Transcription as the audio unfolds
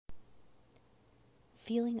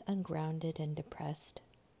Feeling ungrounded and depressed,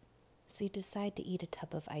 so you decide to eat a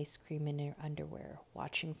tub of ice cream in your underwear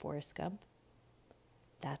watching Forrest Gump?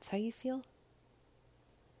 That's how you feel?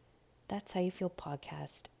 That's How You Feel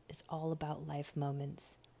podcast is all about life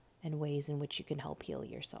moments and ways in which you can help heal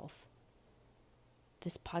yourself.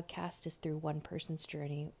 This podcast is through one person's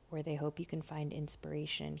journey where they hope you can find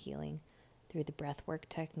inspiration and healing through the breathwork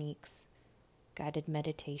techniques, guided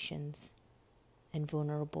meditations, and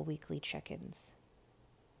vulnerable weekly check-ins.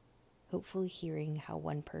 Hopefully hearing how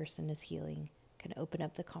one person is healing can open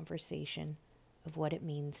up the conversation of what it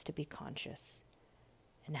means to be conscious,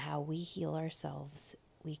 and how we heal ourselves,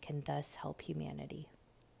 we can thus help humanity.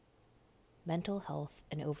 Mental health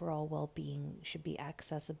and overall well-being should be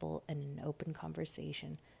accessible and an open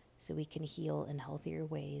conversation so we can heal in healthier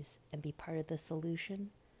ways and be part of the solution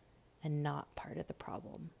and not part of the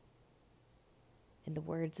problem. In the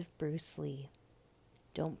words of Bruce Lee,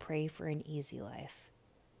 don't pray for an easy life.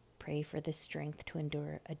 Pray for the strength to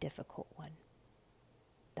endure a difficult one.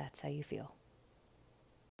 That's how you feel.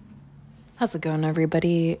 How's it going,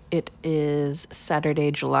 everybody? It is Saturday,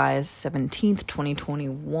 July 17th,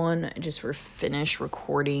 2021. I just finished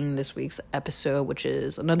recording this week's episode, which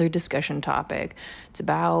is another discussion topic. It's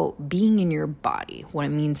about being in your body, what it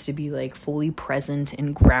means to be like fully present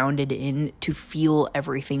and grounded in to feel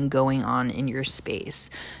everything going on in your space.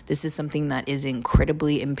 This is something that is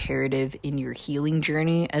incredibly imperative in your healing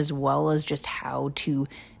journey, as well as just how to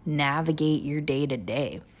navigate your day to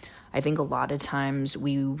day. I think a lot of times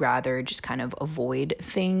we rather just kind of avoid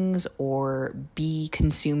things or be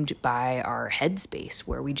consumed by our headspace,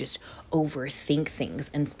 where we just overthink things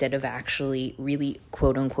instead of actually really,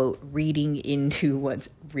 quote unquote, reading into what's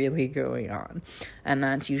really going on. And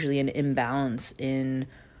that's usually an imbalance in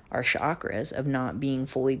our chakras of not being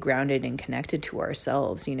fully grounded and connected to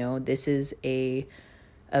ourselves. You know, this is a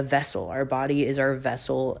vessel. Our body is our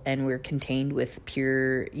vessel, and we're contained with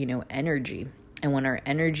pure, energy. And when our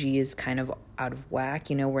energy is kind of out of whack,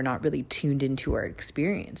 we're not really tuned into our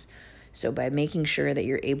experience. So by making sure that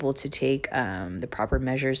you're able to take the proper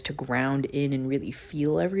measures to ground in and really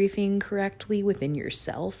feel everything correctly within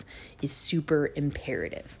yourself is super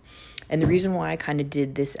imperative. And the reason why I kind of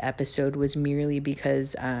did this episode was merely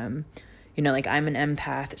because I'm an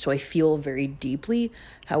empath, so I feel very deeply.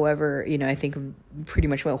 However, I think pretty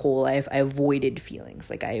much my whole life I avoided feelings.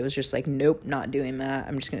 Like I was just like, nope, not doing that.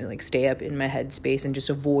 I'm just going to stay up in my headspace and just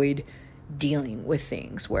avoid dealing with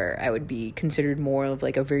things, where I would be considered more of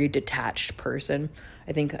a very detached person.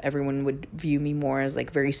 I think everyone would view me more as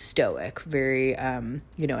very stoic, very, I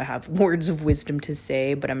have words of wisdom to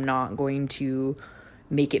say, but I'm not going to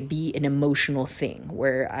make it be an emotional thing,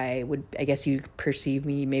 where I guess you perceive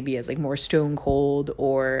me maybe as more stone cold,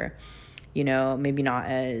 or, maybe not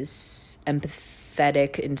as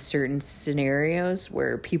empathetic in certain scenarios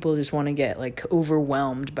where people just want to get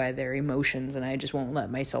overwhelmed by their emotions, and I just won't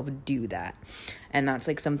let myself do that. And that's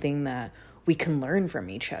something that we can learn from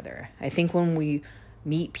each other. I think when we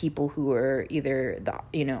meet people who are either the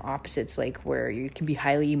opposites, where you can be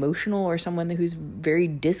highly emotional, or someone who's very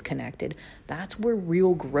disconnected, that's where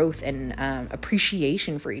real growth and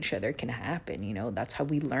appreciation for each other can happen. That's how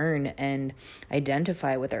we learn and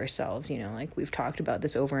identify with ourselves. We've talked about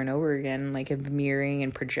this over and over again, of mirroring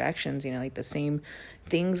and projections. The same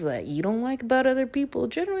things that you don't like about other people,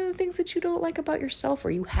 generally the things that you don't like about yourself, or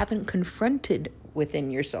you haven't confronted within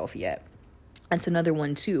yourself yet. That's another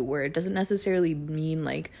one too, where it doesn't necessarily mean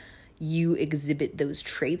you exhibit those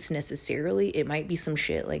traits necessarily. It might be some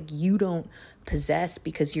shit you don't possess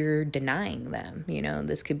because you're denying them.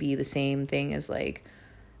 This could be the same thing as man,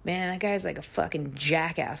 that guy's a fucking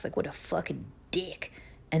jackass. What a fucking dick.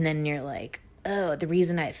 And then you're oh, the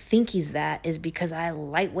reason I think he's that is because I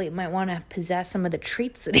lightweight might want to possess some of the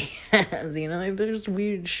traits that he has. There's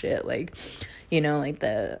weird shit.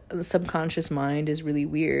 The subconscious mind is really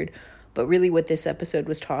weird. But really what this episode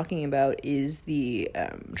was talking about is the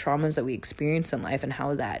traumas that we experience in life, and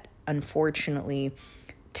how that unfortunately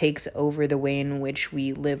takes over the way in which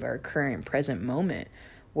we live our current present moment,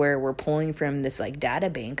 where we're pulling from this data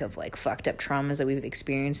bank of fucked up traumas that we've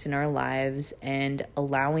experienced in our lives, and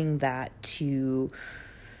allowing that to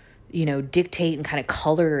dictate and kind of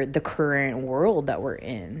color the current world that we're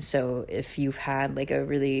in. So if you've had a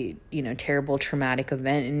really, terrible traumatic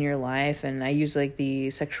event in your life, and I use the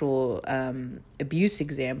sexual abuse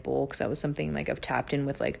example, because that was something I've tapped in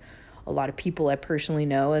with a lot of people I personally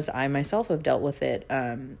know, as I myself have dealt with it,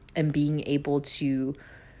 and being able to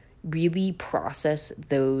really process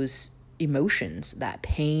those emotions, that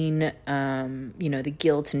pain, the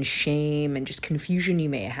guilt and shame and just confusion you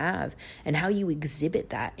may have, and how you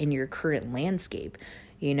exhibit that in your current landscape.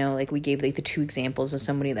 You know, like we gave like the 2 examples of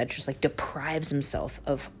somebody that just like deprives himself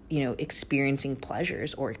of, you know, experiencing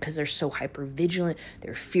pleasures, or because they're so hyper vigilant,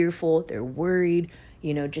 they're fearful, they're worried,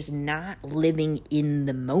 you know, just not living in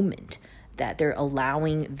the moment, that they're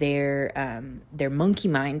allowing their monkey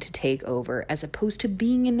mind to take over, as opposed to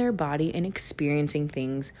being in their body and experiencing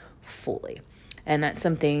things fully. And that's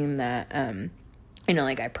something that, you know,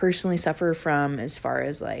 like I personally suffer from, as far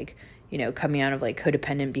as like, you know, coming out of like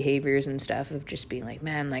codependent behaviors and stuff, of just being like,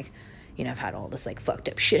 man, like, you know, I've had all this like fucked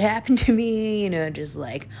up shit happen to me, you know, just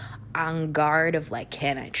like on guard of like,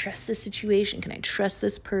 can I trust this situation? Can I trust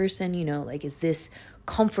this person? You know, like, is this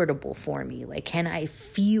comfortable for me? Like, can I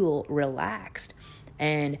feel relaxed?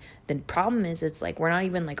 And the problem is, it's like, we're not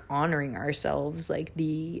even like honoring ourselves, like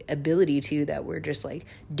the ability to, that we're just like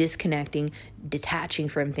disconnecting, detaching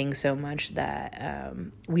from things so much that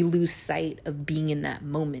we lose sight of being in that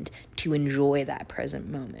moment to enjoy that present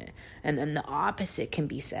moment. And then the opposite can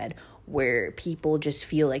be said, where people just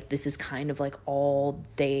feel like this is kind of like all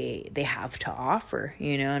they have to offer,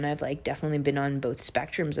 you know. And I've like definitely been on both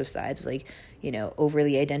spectrums of sides of like, you know,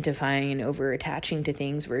 overly identifying and over attaching to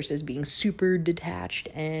things versus being super detached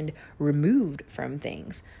and removed from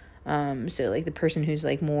things. So like the person who's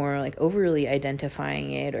like more like overly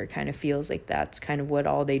identifying it, or kind of feels like that's kind of what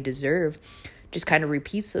all they deserve, just kind of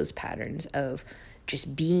repeats those patterns of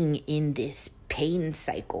just being in this pain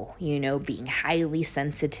cycle, you know, being highly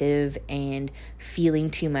sensitive and feeling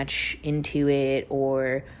too much into it,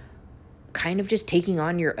 or kind of just taking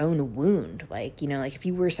on your own wound. Like, you know, like if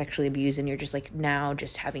you were sexually abused and you're just like now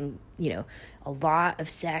just having, you know, a lot of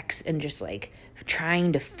sex and just like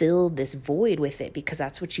trying to fill this void with it because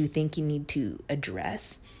that's what you think you need to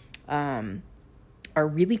address, are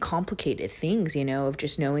really complicated things, you know, of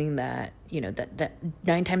just knowing that, you know, that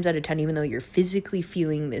 9 times out of 10, even though you're physically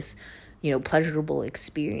feeling this, you know, pleasurable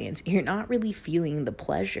experience, you're not really feeling the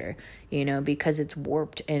pleasure, you know, because it's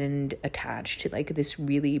warped and attached to like this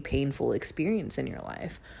really painful experience in your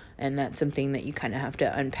life. And that's something that you kind of have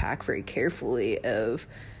to unpack very carefully, of,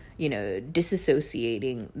 you know,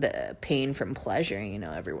 disassociating the pain from pleasure. You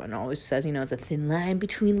know, everyone always says, you know, it's a thin line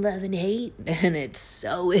between love and hate, and it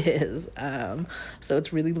so is. So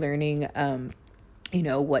it's really learning, you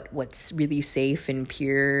know, what's really safe and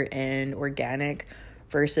pure and organic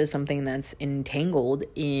versus something that's entangled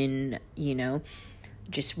in, you know,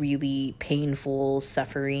 just really painful,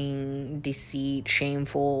 suffering, deceit,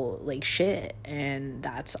 shameful, like shit. And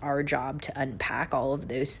that's our job, to unpack all of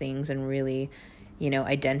those things and really, you know,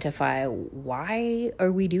 identify, why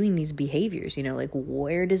are we doing these behaviors? You know, like,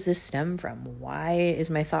 where does this stem from? Why is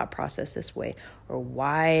my thought process this way? Or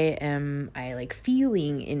why am I like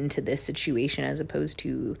feeling into this situation as opposed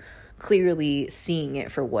to clearly seeing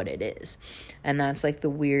it for what it is? And that's like the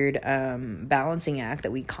weird balancing act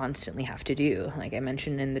that we constantly have to do. Like I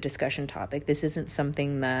mentioned in the discussion topic, this isn't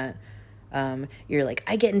something that you're like,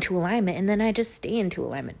 I get into alignment and then I just stay into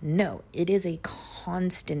alignment. No, it is a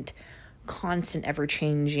constant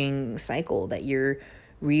ever-changing cycle that you're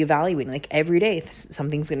reevaluating. Like every day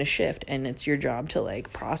something's going to shift, and it's your job to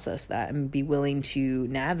like process that and be willing to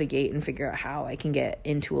navigate and figure out how I can get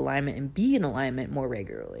into alignment and be in alignment more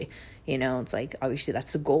regularly. You know, it's like, obviously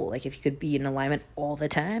that's the goal. Like if you could be in alignment all the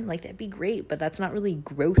time, like that'd be great, but that's not really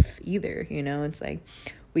growth either. You know, it's like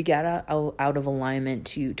we got out of alignment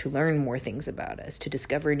to learn more things about us, to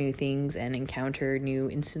discover new things and encounter new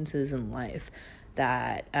instances in life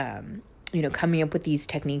that, you know, coming up with these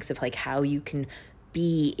techniques of like how you can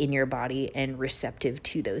be in your body and receptive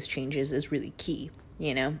to those changes is really key,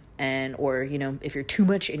 you know. And or, you know, if you're too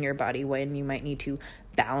much in your body, when you might need to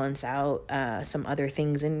balance out some other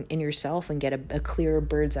things in yourself and get a clearer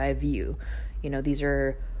bird's eye view. You know, these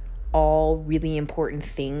are all really important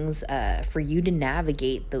things for you to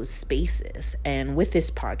navigate those spaces. And with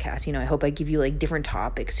this podcast, you know, I hope I give you like different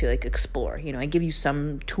topics to like explore. You know, I give you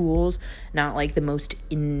some tools, not like the most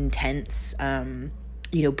intense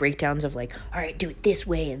you know, breakdowns of like, all right, do it this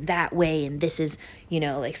way and that way, and this is, you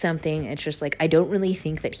know, like something. It's just like, I don't really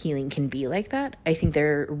think that healing can be like that. I think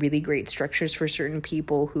there are really great structures for certain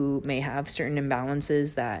people who may have certain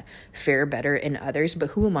imbalances that fare better in others, but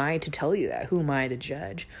who am I to tell you that? Who am I to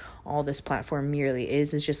judge? All this platform merely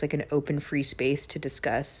is just like an open, free space to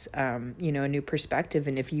discuss, you know, a new perspective.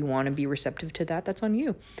 And if you want to be receptive to that, that's on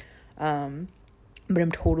you. But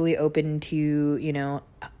I'm totally open to, you know,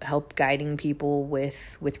 help guiding people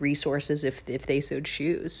with resources if they so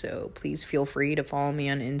choose. So please feel free to follow me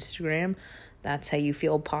on Instagram. That's How You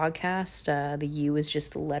Feel podcast. The U is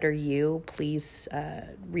just the letter U. Please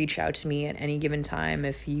reach out to me at any given time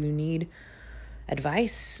if you need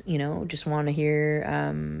advice, just want to hear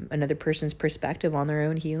another person's perspective on their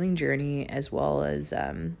own healing journey, as well as,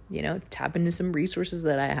 tap into some resources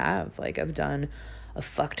that I have. Like, I've done a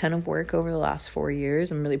fuck ton of work over the last 4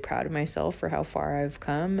 years. I'm really proud of myself for how far I've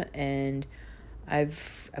come, and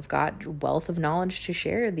I've got wealth of knowledge to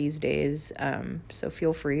share these days. So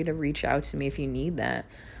feel free to reach out to me if you need that.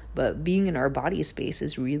 But being in our body space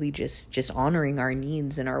is really just honoring our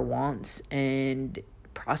needs and our wants and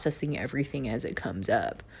processing everything as it comes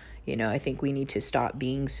up. I think we need to stop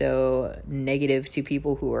being so negative to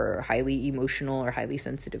people who are highly emotional or highly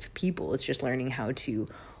sensitive people. It's just learning how to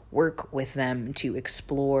work with them to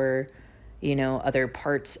explore, other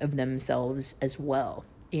parts of themselves as well.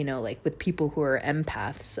 Like with people who are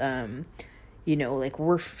empaths, like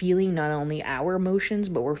we're feeling not only our emotions,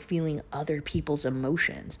 but we're feeling other people's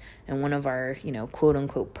emotions. And one of our, quote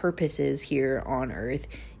unquote purposes here on Earth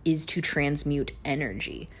is to transmute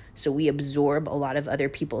energy. So we absorb a lot of other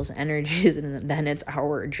people's energies, and then it's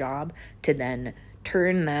our job to then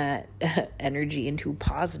turn that energy into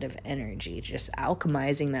positive energy, just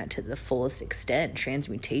alchemizing that to the fullest extent.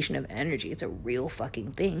 Transmutation of energy, it's a real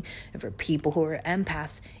fucking thing. And for people who are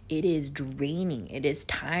empaths, it is draining, it is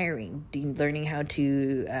tiring. Learning how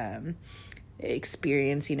to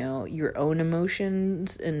experience, your own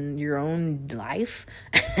emotions and your own life,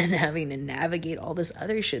 and having to navigate all this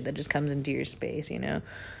other shit that just comes into your space,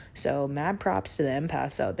 So mad props to the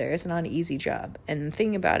empaths out there. It's not an easy job. And the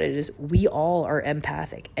thing about it is we all are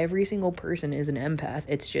empathic. Every single person is an empath.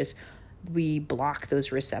 It's just we block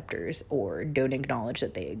those receptors or don't acknowledge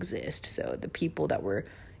that they exist. So the people that were,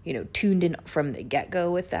 tuned in from the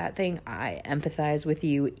get-go with that thing, I empathize with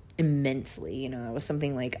you immensely. That was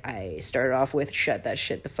something like I started off with shut that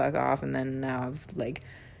shit the fuck off, and then now I've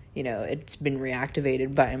it's been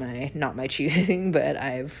reactivated by not my choosing, but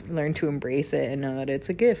I've learned to embrace it and know that it's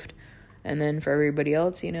a gift. And then for everybody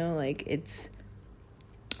else, it's,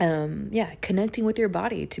 connecting with your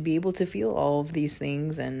body to be able to feel all of these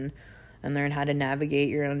things and learn how to navigate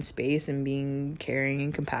your own space and being caring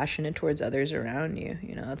and compassionate towards others around you.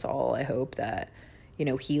 That's all I hope that,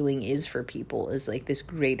 healing is for people, is like this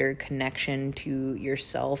greater connection to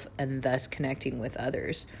yourself and thus connecting with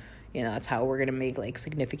others. That's how we're going to make like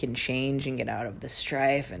significant change and get out of the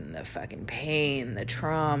strife and the fucking pain, the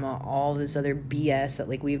trauma, all this other BS that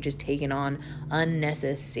like we've just taken on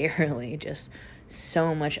unnecessarily. Just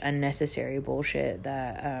so much unnecessary bullshit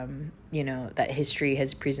that, that history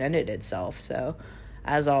has presented itself. So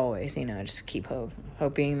as always, just keep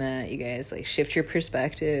hoping that you guys like shift your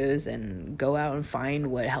perspectives and go out and find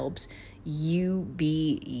what helps you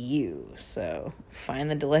be you. So find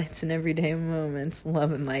the delights in everyday moments.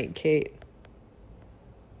 Love and light, Kate.